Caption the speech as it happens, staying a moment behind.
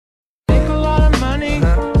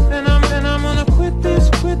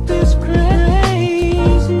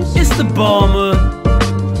bomber.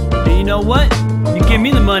 And you know what? You give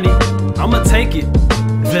me the money, I'ma take it.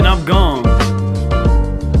 Then I'm gone.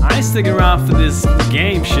 I ain't sticking around for this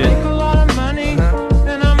game shit. Make a lot of money,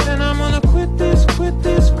 and I'm gonna quit this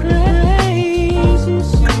crazy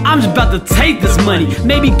shit. I'm just about to take this money.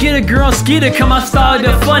 Maybe get a girl Skeeter, come out style,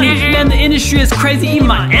 they're funny. Man, the industry is crazy, even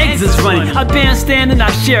my eggs is running. I bandstand and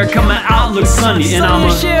I share, coming out looks sunny. And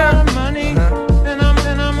I'ma share money, and I'm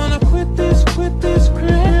gonna quit this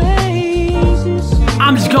crazy shit.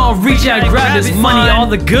 I'm just gonna reach out and grab this money. All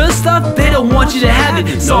the good stuff, they don't want you to have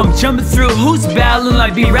it. So I'm jumping through hoops, battling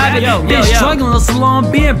like B-Rabbit. Been struggling so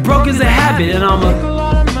long, being broke is a habit. And Make a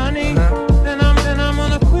lot of money, and I'm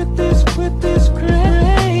gonna quit this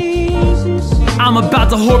crazy shit. I'm about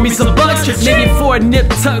to hoard me some bucks, maybe for a nip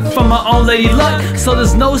tuck from my own lady luck. So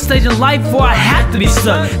there's no stage in life where I have to be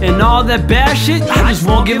stuck. And all that bad shit, I just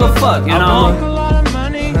won't give a fuck. And Make a lot of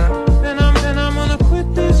money, and I'm gonna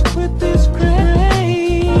quit this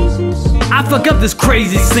crazy shit. I fuck up this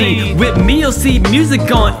crazy scene. With me you'll see music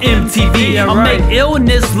on MTV. I'll make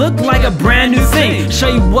illness look like a brand new thing. Show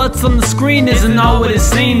you what's on the screen isn't all what it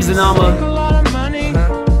seems. And Make a lot of money,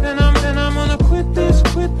 and I'm gonna quit this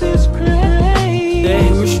crazy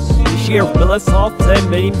shit. Here, let's off 10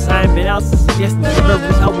 million time out. Yes, the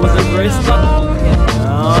help was a very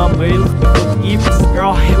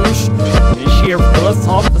girl, here, let's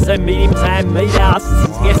off 10 million time made out.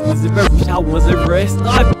 Yes, the help was a very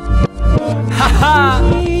haha.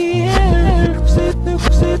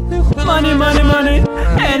 Money, money, money,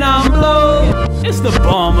 and I'm blow. It's the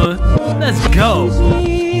bomber. Let's go.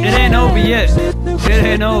 It ain't over yet. It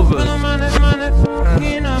ain't over.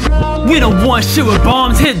 We don't want shit with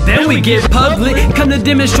bombs hit, then we get public. Come to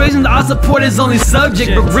demonstrations, our support is only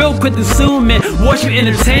subject. But real quick consuming, watch your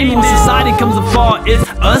entertainment. When society comes to fall, it's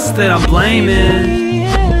us that I'm blaming.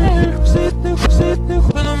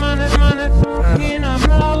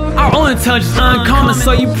 Our own intelligence is uncommon,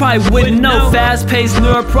 so you probably wouldn't know. Fast-paced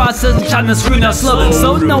neuroprocessing, trying to screw now slow.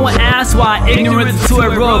 So no one asks why ignorance is to a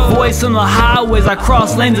road. Voice on the highways, I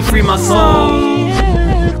cross lanes to free my soul.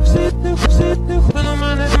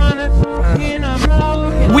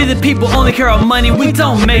 We the people only care about money, we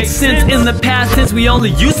don't make sense. In the past tense, we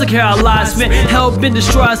only used to care our lives spent. Help and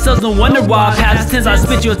destroy ourselves, no wonder why past tense. I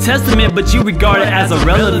spit you a testament, but you regard it as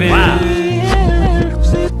irrelevant.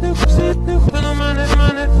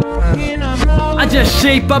 I just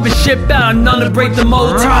shape up and ship out, none to break the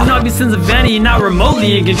mold. Turn off your sense of vanity, not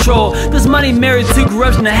remotely in control. This money married to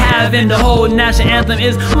corruption to have, and the whole national anthem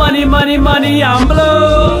is money, money, money, I'm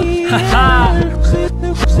blue. Haha.